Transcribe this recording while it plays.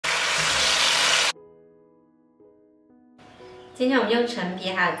今天我们用陈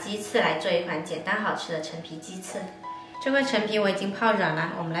皮还有鸡翅来做一款简单好吃的陈皮鸡翅。这块陈皮我已经泡软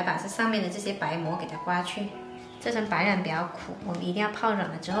了，我们来把这上面的这些白膜给它刮去。这层白软比较苦，我们一定要泡软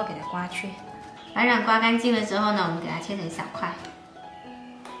了之后给它刮去。白软刮干净了之后呢，我们给它切成小块。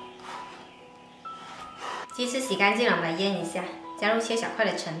鸡翅洗干净了，我们来腌一下，加入切小块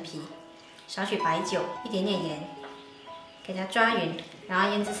的陈皮，少许白酒，一点点盐，给它抓匀，然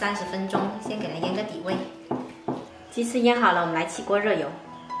后腌制30分钟，先给它腌个底味。鸡翅腌好了，我们来起锅热油，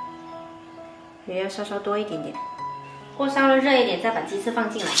油要稍稍多一点点。锅烧了热一点，再把鸡翅放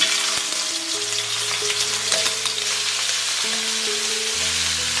进来，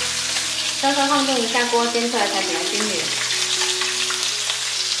稍稍晃动一下锅，煎出来才比较均匀。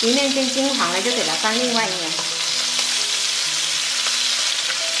一面煎金黄了，就给它翻另外一面。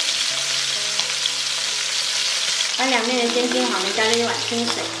把两面的煎金黄的，加入1碗清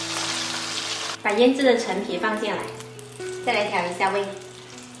水，把腌制的陈皮放进来，再来调一下味，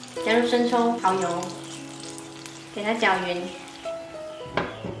加入生抽、蚝油，给它搅匀。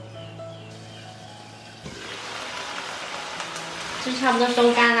就差不多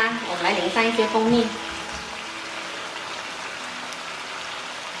收干啦，我们来淋上一些蜂蜜，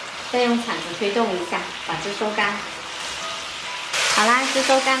再用铲子推动一下，把汁收干。好啦，汁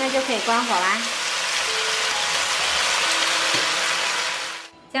收干了就可以关火啦。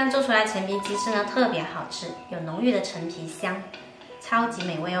这样做出来陈皮鸡翅呢特别好吃，有浓郁的陈皮香，超级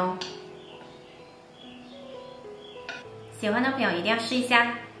美味哦。喜欢的朋友一定要试一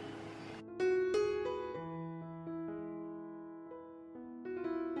下。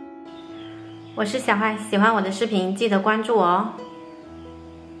我是小坏，喜欢我的视频记得关注我哦。